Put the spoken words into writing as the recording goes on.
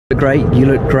Great, you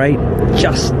look great.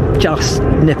 Just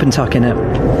nip and tuck in it.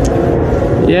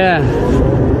 Yeah.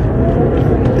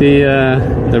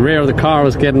 The rear of the car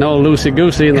was getting all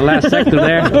loosey-goosey in the last sector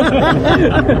there.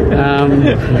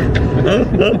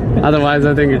 Otherwise,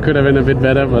 I think it could have been a bit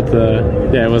better. But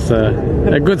yeah, it was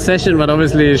a good session. But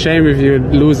obviously, a shame if you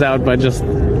lose out by just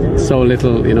so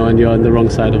little, you know, and you're on the wrong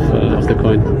side of the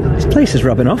coin. This place is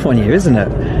rubbing off on you, isn't it?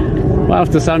 Well,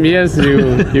 after some years,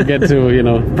 you get to, you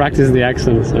know, practice the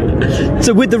accent.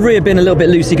 So with the rear being a little bit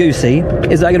loosey-goosey,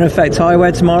 is that going to affect tyre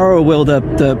wear tomorrow, or will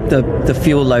the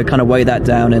fuel load kind of weigh that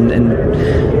down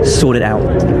and sort it out?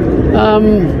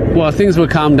 Well, things will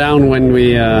calm down when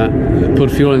we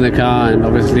put fuel in the car, and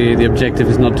obviously the objective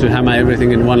is not to hammer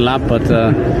everything in one lap, but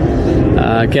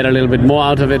get a little bit more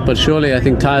out of it. But surely I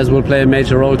think tyres will play a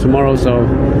major role tomorrow, so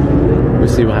we'll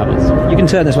see what happens. You can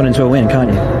turn this one into a win, can't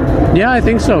you? Yeah, I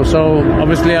think so. So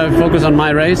obviously I focus on my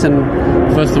race, and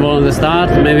first of all on the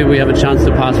start, maybe we have a chance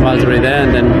to pass Valtteri there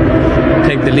and then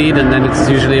take the lead, and then it's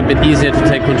usually a bit easier to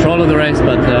take control of the race,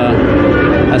 but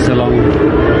that's a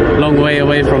long way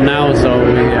away from now. So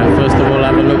we first of all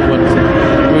have a look what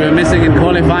we were missing in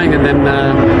qualifying, and then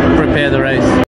prepare the race.